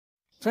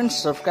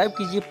Friends subscribe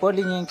कीजिए Perl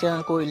engineering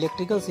channel को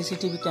electrical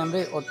CCTV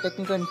कैमरे और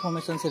टेक्निकल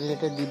इन्फॉर्मेशन से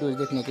रिलेटेड वीडियोस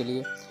देखने के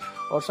लिए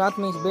और साथ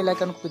में इस बेल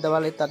आइकन को भी दबा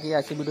लें ताकि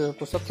ऐसी वीडियो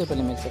आपको सबसे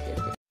पहले मिल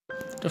सके।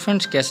 तो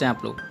फ्रेंड्स कैसे हैं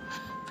आप लोग।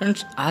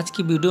 फ्रेंड्स आज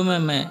की वीडियो में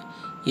मैं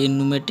ये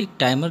न्यूमेटिक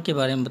टाइमर के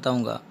बारे में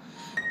बताऊँगा।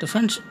 तो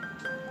फ्रेंड्स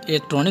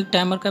इलेक्ट्रॉनिक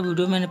टाइमर का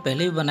वीडियो मैंने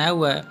पहले भी बनाया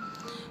हुआ है,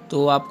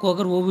 तो आपको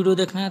अगर वो वीडियो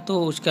देखना है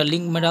तो उसका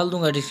लिंक मैं डाल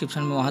दूँगा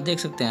डिस्क्रिप्शन में, वहाँ देख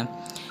सकते हैं।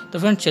 तो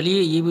फ्रेंड्स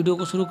चलिए ये वीडियो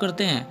को शुरू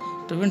करते हैं।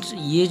 तो फ्रेंड्स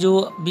ये जो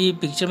अभी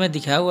पिक्चर में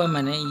दिखाया हुआ है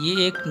मैंने,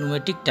 ये एक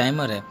न्यूमेटिक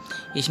टाइमर है।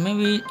 इसमें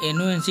भी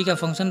NONC का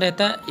फंक्शन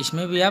रहता है।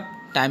 इसमें भी आप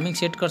टाइमिंग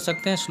सेट कर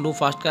सकते हैं स्लो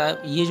फास्ट का।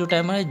 ये जो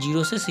टाइमर है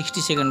 0 से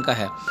 60 सेकंड का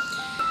है।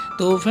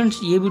 तो फ्रेंड्स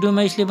ये वीडियो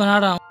मैं इसलिए बना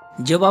रहा हूँ,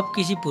 जब आप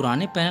किसी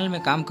पुराने पैनल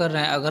में काम कर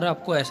रहे हैं, अगर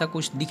आपको ऐसा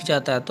कुछ दिख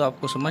जाता है तो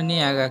आपको समझ नहीं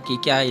आएगा कि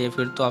क्या है ये,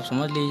 फिर तो आप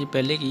समझ लीजिए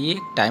पहले कि ये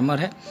एक टाइमर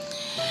है।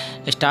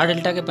 स्टार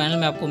डेल्टा के पैनल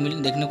में आपको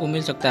देखने को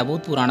मिल सकता है,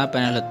 बहुत पुराना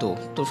पैनल है।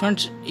 तो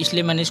फ्रेंड्स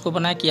इसलिए मैंने इसको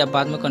बनाया कि आप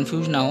बाद में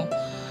कंफ्यूज ना हो।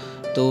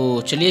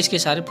 तो चलिए इसके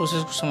सारे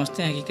प्रोसेस को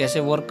समझते हैं कि कैसे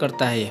वर्क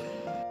करता है ये।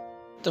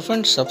 तो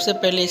फ्रेंड्स सबसे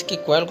पहले इसकी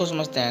कॉइल को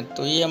समझते हैं।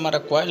 तो ये हमारा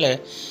कॉइल है,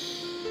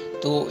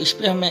 तो इस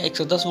पर हमें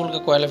 110 वोल्ट का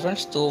कॉइल है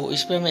फ्रेंड्स। तो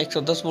इस पर हमें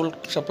 110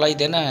 वोल्ट सप्लाई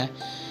देना है,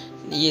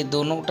 ये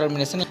दोनों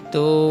टर्मिनेशन है।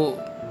 तो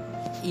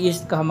ये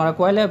इसका हमारा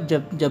कॉइल है।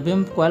 जब भी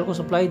हम कॉइल को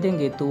सप्लाई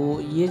देंगे तो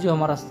ये जो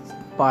हमारा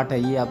पार्ट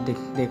है ये आप देख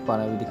पा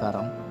रहे हैं, अभी दिखा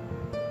रहा हूँ।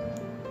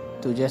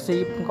 तो जैसे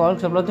ही कॉइल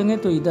सप्लाई देंगे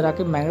तो इधर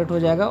आके मैग्नेट हो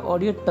जाएगा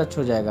और ये टच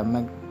हो जाएगा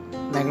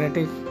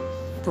मैग्नेटिक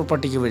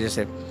प्रॉपर्टी की वजह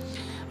से।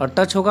 और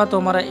टच होगा तो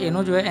हमारा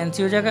NO जो है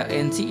NC हो जाएगा,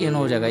 NC NO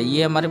हो जाएगा।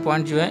 ये हमारे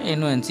पॉइंट जो है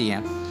NO NC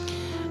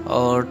हैं।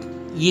 और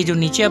ये जो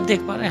नीचे आप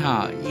देख पा रहे हैं,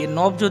 हाँ ये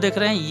नॉब जो देख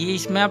रहे हैं, ये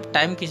इसमें आप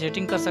टाइम की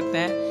सेटिंग कर सकते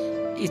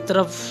हैं। इस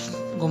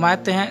तरफ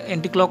घुमाते हैं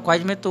एंटी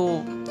क्लॉकवाइज में तो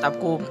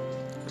आपको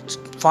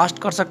फास्ट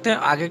कर सकते हैं,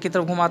 आगे की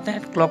तरफ घुमाते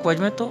हैं क्लॉकवाइज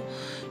में तो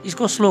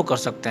इसको स्लो कर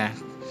सकते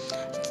हैं।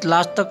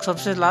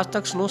 सबसे लास्ट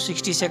तक स्लो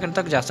 60 सेकंड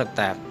तक जा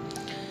सकता है।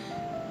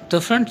 तो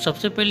फ्रेंड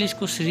सबसे पहले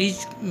इसको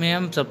सीरीज में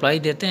हम सप्लाई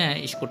देते हैं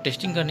इसको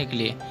टेस्टिंग करने के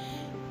लिए।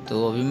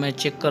 तो अभी मैं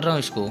चेक कर रहा हूँ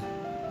इसको।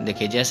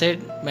 देखिए जैसे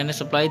मैंने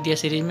सप्लाई दिया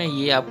सीरीज में,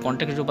 ये आप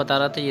कॉन्टेक्ट जो बता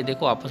रहा था ये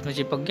देखो आपस में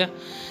चिपक गया।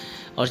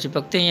 और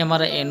चिपकते ही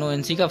हमारा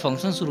NONC का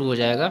फंक्शन शुरू हो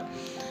जाएगा।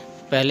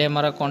 पहले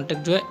हमारा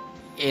कॉन्टेक्ट जो है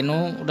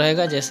NO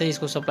रहेगा, जैसे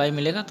इसको सप्लाई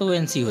मिलेगा तो वो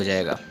NC हो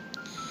जाएगा।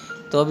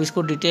 तो अब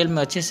इसको डिटेल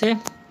में अच्छे से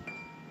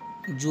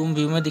जूम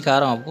व्यू में दिखा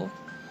रहा हूँ आपको।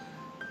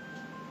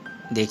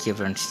 देखिए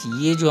फ्रेंड्स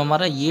ये जो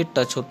हमारा ये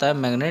टच होता है,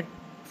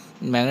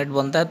 मैग्नेट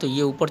बनता है तो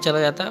ये ऊपर चला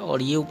जाता है,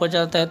 और ये ऊपर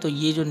जाता है तो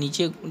ये जो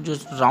नीचे जो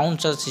राउंड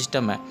सा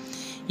सिस्टम है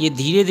ये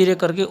धीरे धीरे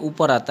करके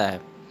ऊपर आता है।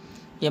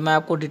 ये मैं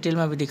आपको डिटेल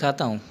में भी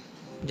दिखाता हूँ।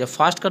 जब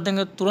फास्ट कर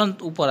देंगे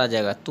तुरंत ऊपर आ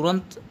जाएगा,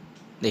 तुरंत।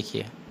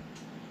 देखिए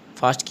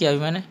फास्ट किया अभी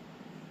मैंने,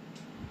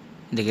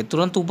 देखिए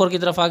तुरंत ऊपर की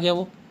तरफ आ गया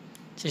वो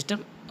सिस्टम।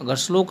 अगर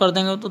स्लो कर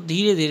देंगे तो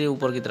धीरे धीरे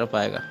ऊपर की तरफ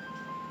आएगा।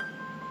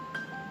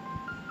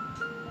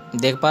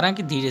 देख पा रहे हैं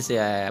कि धीरे से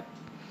आया है।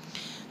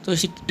 तो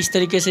इस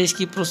तरीके से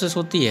इसकी प्रोसेस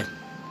होती है।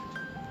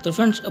 तो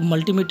फ्रेंड्स अब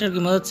मल्टीमीटर की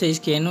मदद से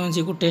इसके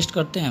NONC को टेस्ट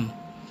करते हैं हम।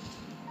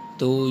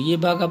 तो ये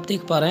भाग आप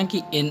देख पा रहे हैं कि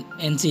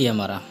NC है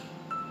हमारा।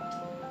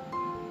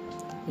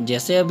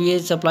 जैसे अब ये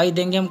सप्लाई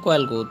देंगे हम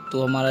कॉइल को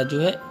तो हमारा जो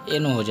है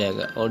NO हो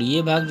जाएगा, और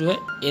ये भाग जो है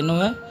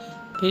NO है,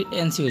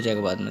 फिर NC हो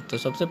जाएगा बाद में। तो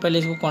सबसे पहले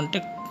इसको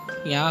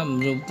कॉन्टेक्ट यहाँ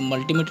जो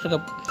मल्टीमीटर का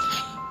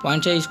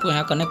पॉइंट है इसको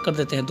यहाँ कनेक्ट कर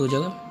देते हैं दो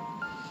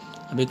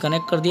जगह। अभी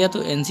कनेक्ट कर दिया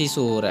तो NC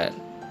शो हो रहा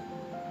है।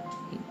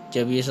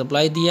 जब ये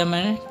सप्लाई दिया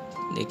मैंने,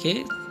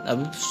 देखिए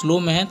अभी स्लो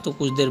में है तो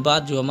कुछ देर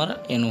बाद जो हमारा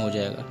NO हो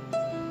जाएगा।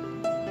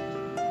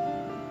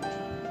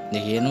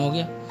 देखिए NO हो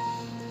गया।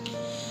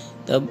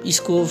 तब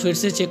इसको फिर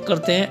से चेक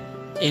करते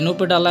हैं। NO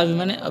पे डाला अभी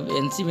मैंने, अब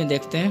NC में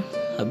देखते हैं,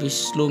 अभी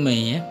स्लो में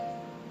ही है।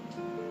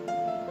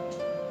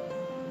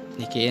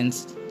 देखिए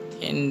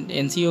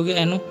NC हो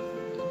गया NO।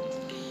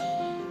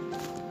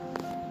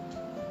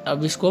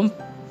 अब इसको हम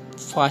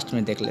फास्ट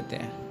में देख लेते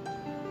हैं।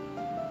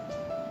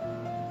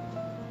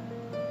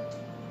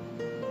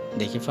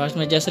 देखिए फास्ट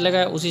में जैसे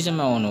लगाया उसी से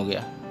मैं ऑन हो गया,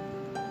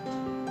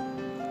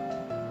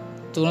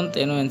 तुरंत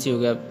NONC हो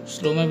गया।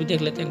 स्लो में भी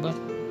देख लेते हैं एक बार।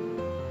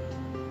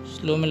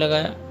 स्लो में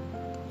लगाया,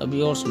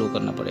 अभी और स्लो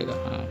करना पड़ेगा।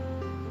 हाँ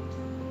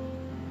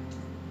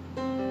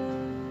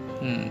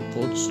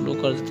बहुत स्लो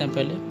कर देते हैं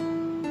पहले।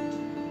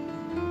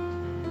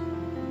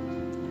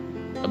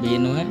 अभी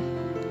NO है,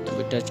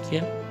 अभी टच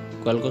किया,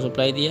 कॉइल को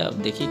सप्लाई दिया।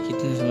 अब देखिए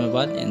कितने समय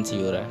बाद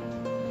NC हो रहा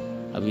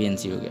है, अभी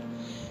NC हो गया।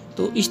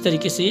 तो इस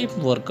तरीके से ये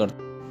वर्क करता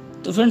है।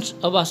 तो फ्रेंड्स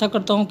अब आशा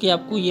करता हूँ कि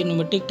आपको ये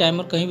न्यूमेटिक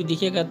टाइमर कहीं भी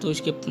दिखेगा तो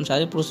इसके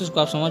सारे प्रोसेस को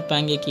आप समझ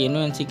पाएंगे कि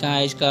NONC कहाँ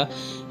है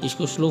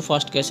इसको स्लो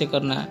फास्ट कैसे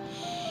करना है।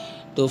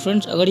 तो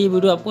फ्रेंड्स अगर ये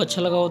वीडियो आपको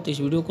अच्छा लगा हो तो इस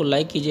वीडियो को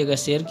लाइक कीजिएगा,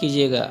 शेयर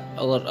कीजिएगा।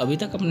 अगर अभी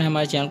तक आपने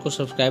हमारे चैनल को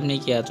सब्सक्राइब नहीं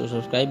किया तो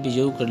सब्सक्राइब भी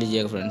जरूर कर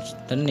लीजिएगा फ्रेंड्स।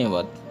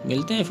 धन्यवाद।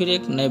 मिलते हैं फिर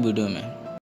एक नए वीडियो में।